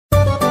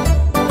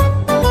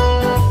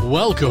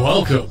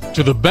Welcome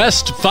to the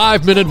Best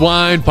 5-Minute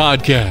Wine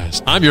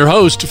Podcast. I'm your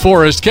host,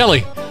 Forrest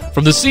Kelly.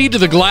 From the seed to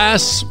the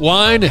glass,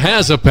 wine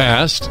has a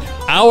past.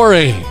 Our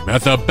aim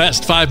at the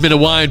Best 5-Minute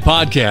Wine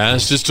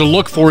Podcast is to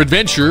look for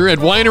adventure at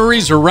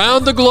wineries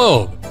around the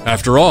globe.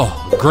 After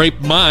all, great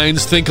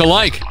minds think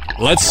alike.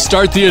 Let's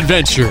start the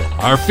adventure.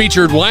 Our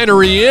featured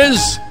winery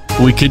is...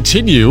 We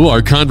continue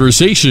our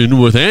conversation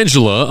with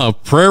Angela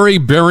of Prairie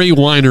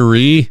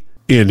Winery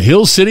in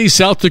Hill City,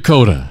 South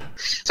Dakota.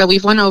 So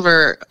we've won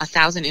over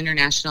 1,000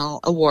 international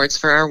awards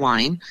for our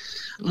wine.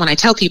 When I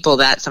tell people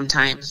that,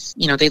 sometimes,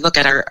 they look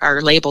at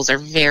our labels are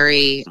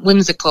very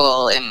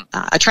whimsical and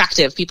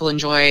attractive. People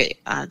enjoy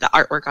the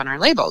artwork on our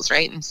labels,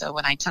 right? And so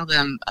when I tell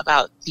them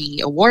about the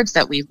awards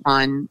that we've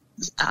won,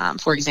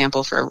 for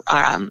example, for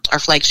our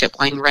flagship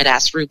wine, Red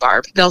Ass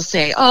Rhubarb, they'll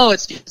say, oh,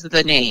 it's because of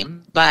the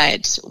name.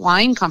 But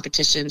wine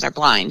competitions are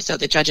blind, so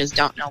the judges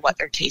don't know what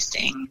they're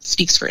tasting. It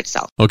speaks for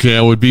itself. Okay,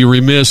 I would be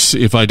remiss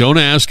if I don't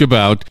ask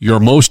about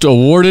your most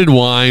awarded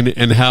wine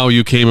and how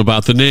you came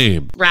about the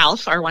name.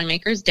 Ralph, our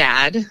winemaker's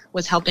dad,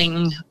 was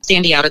helping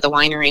Sandy out at the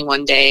winery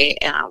one day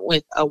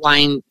with a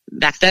wine.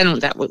 Back then,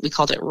 we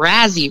called it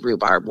Razzie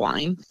Rhubarb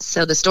wine.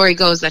 So the story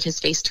goes that his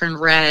face turned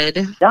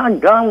red.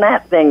 Doggone,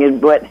 that thing is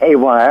wet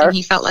haywire. And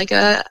he felt like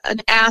an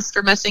ass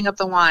for messing up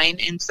the wine.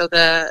 And so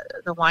the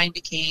wine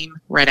became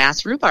Red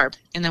Ass Rhubarb.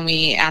 And then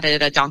we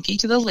added a donkey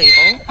to the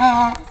label.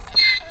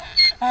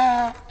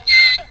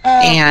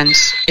 And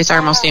it's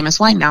our most famous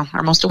wine now,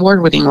 our most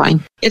award-winning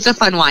wine. It's a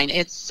fun wine.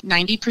 It's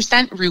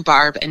 90%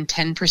 rhubarb and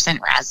 10%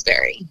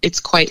 raspberry. It's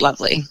quite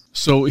lovely.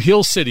 So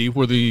Hill City,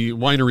 where the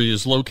winery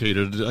is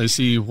located, I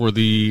see where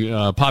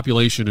the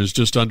population is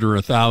just under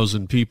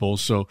 1,000 people,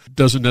 so it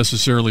doesn't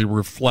necessarily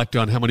reflect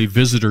on how many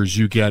visitors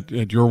you get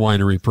at your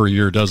winery per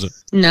year, does it?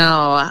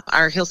 No,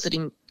 our Hill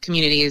City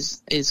community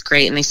is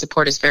great, and they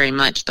support us very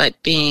much. But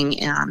being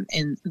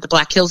in the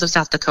Black Hills of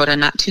South Dakota,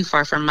 not too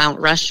far from Mount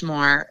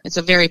Rushmore, it's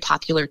a very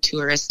popular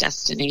tourist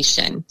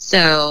destination.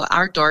 So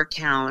our door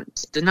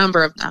count, the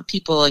number of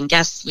people and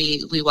guests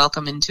we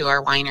welcome into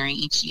our winery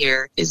each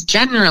year, is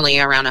generally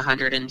around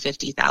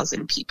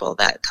 150,000 people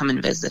that come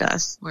and visit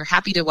us. We're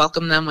happy to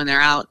welcome them when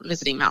they're out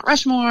visiting Mount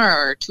Rushmore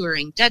or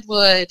touring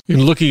Deadwood.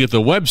 And looking at the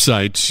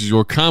website,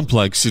 your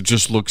complex, it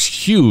just looks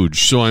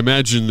huge. So I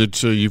imagine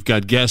that you've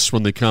got guests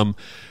when they come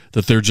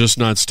that they're just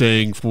not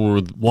staying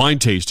for wine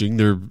tasting.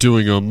 They're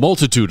doing a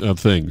multitude of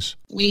things.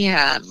 We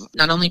have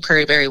not only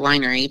Prairie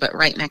Winery, but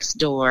right next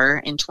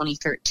door in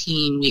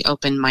 2013, we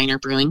opened Minor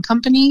Brewing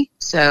Company.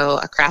 So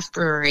a craft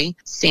brewery.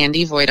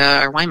 Sandy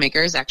Voida, our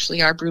winemaker, is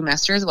actually our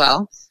brewmaster as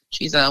well.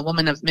 She's a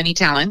woman of many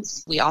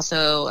talents. We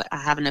also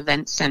have an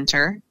event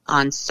center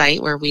on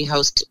site where we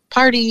host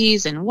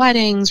parties and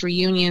weddings,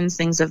 reunions,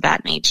 things of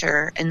that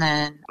nature. And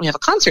then we have a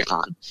concert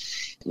lawn.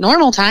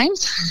 Normal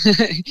times,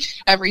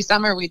 every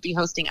summer we'd be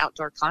hosting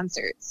outdoor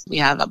concerts. We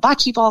have a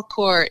bocce ball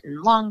court and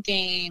long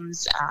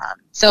games.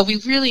 So we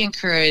really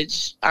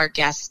encourage our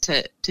guests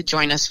to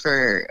join us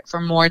for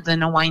more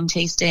than a wine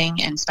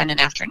tasting and spend an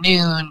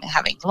afternoon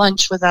having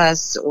lunch with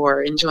us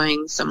or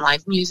enjoying some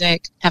live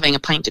music, having a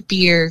pint of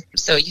beer.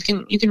 So you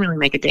can really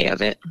make a day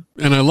of it.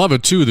 And I love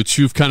it, too, that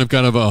you've kind of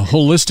got a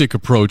holistic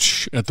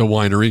approach at the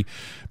winery,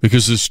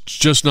 because it's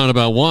just not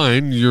about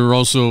wine. You're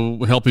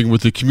also helping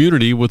with the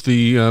community with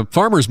the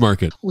farmers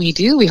market. We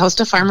do. We host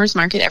a farmers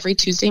market every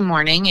Tuesday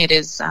morning. It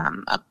is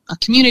a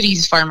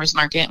community's farmers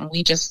market, and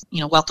we just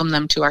welcome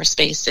them to our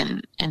space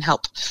and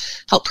help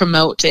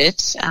promote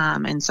it.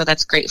 And so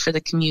that's great for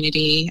the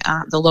community,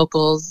 the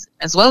locals,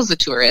 as well as the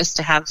tourists,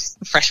 to have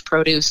fresh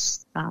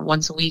produce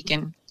once a week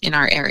in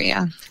our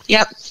area.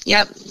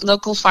 Yep.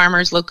 Local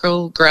farmers,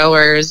 local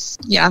growers.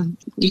 Yeah,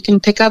 you can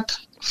pick up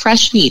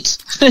fresh meat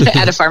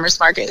at a farmer's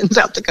market in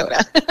South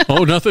Dakota.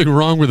 Oh, nothing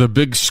wrong with a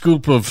big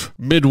scoop of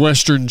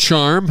Midwestern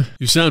charm.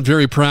 You sound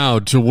very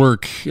proud to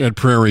work at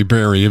Prairie.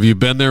 Have you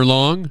been there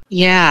long?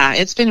 Yeah,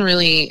 it's been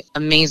really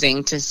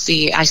amazing to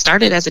see. I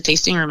started as a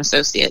tasting room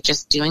associate,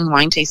 just doing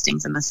wine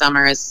tastings in the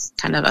summer as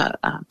kind of a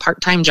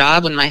part-time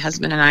job when my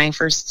husband and I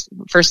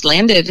first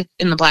landed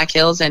in the Black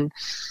Hills, and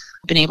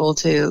been able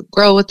to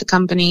grow with the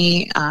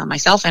company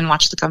myself and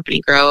watch the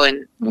company grow.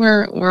 And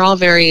we're all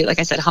very, like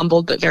I said,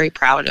 humbled, but very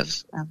proud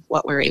of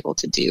what we're able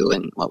to do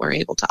and what we're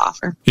able to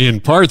offer. In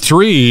part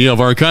 3 of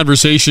our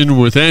conversation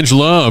with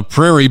Angela of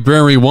Prairie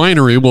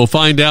Winery, we'll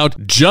find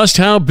out just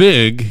how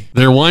big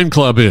their wine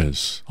club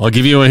is. I'll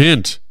give you a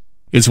hint.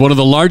 It's one of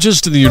the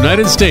largest in the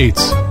United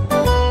States.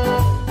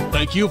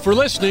 Thank you for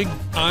listening.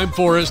 I'm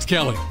Forrest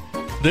Kelly.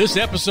 This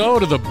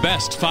episode of the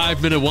Best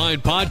 5-Minute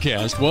Wine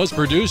Podcast was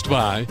produced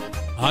by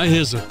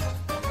iHizzle.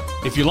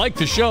 If you like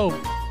the show,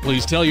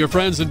 please tell your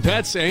friends and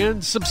pets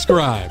and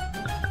subscribe.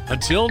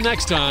 Until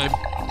next time,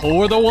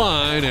 pour the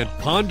wine and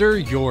ponder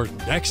your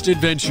next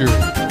adventure.